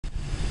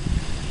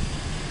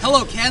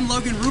Hello Ken,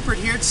 Logan Rupert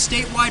here at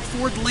StateWide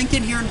Ford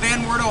Lincoln here in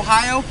Van Wert,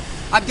 Ohio.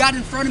 I've got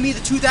in front of me the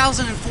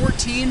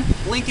 2014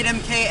 Lincoln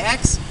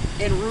MKX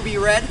in ruby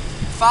red.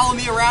 Follow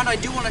me around. I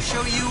do want to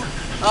show you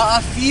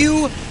a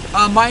few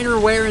minor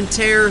wear and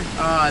tear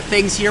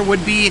things here.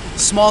 Would be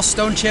small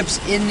stone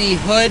chips in the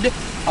hood.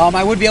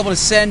 I would be able to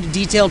send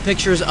detailed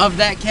pictures of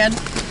that, Ken.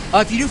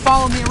 If you do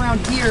follow me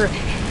around here,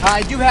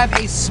 I do have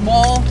a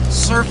small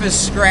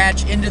surface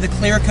scratch into the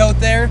clear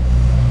coat there.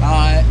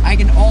 I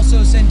can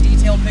also send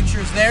detailed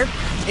pictures there.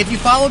 If you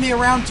follow me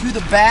around to the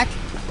back,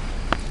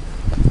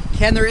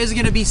 Ken, there is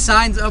going to be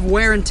signs of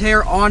wear and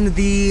tear on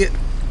the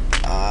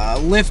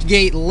lift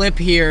gate lip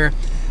here.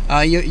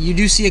 You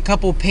do see a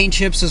couple paint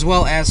chips as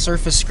well as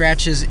surface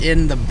scratches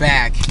in the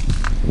back.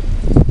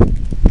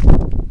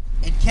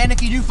 And Ken,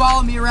 if you do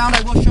follow me around,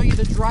 I will show you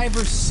the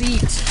driver's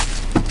seat.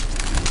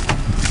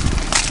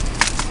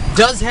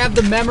 Does have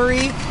the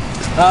memory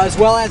as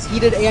well as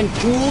heated and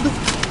cooled,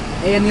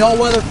 and the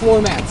all-weather floor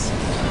mats.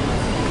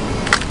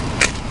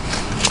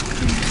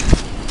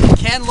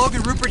 Ken,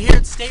 Logan Rupert here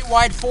at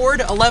StateWide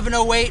Ford,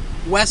 1108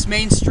 West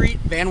Main Street,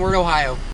 Van Wert, Ohio.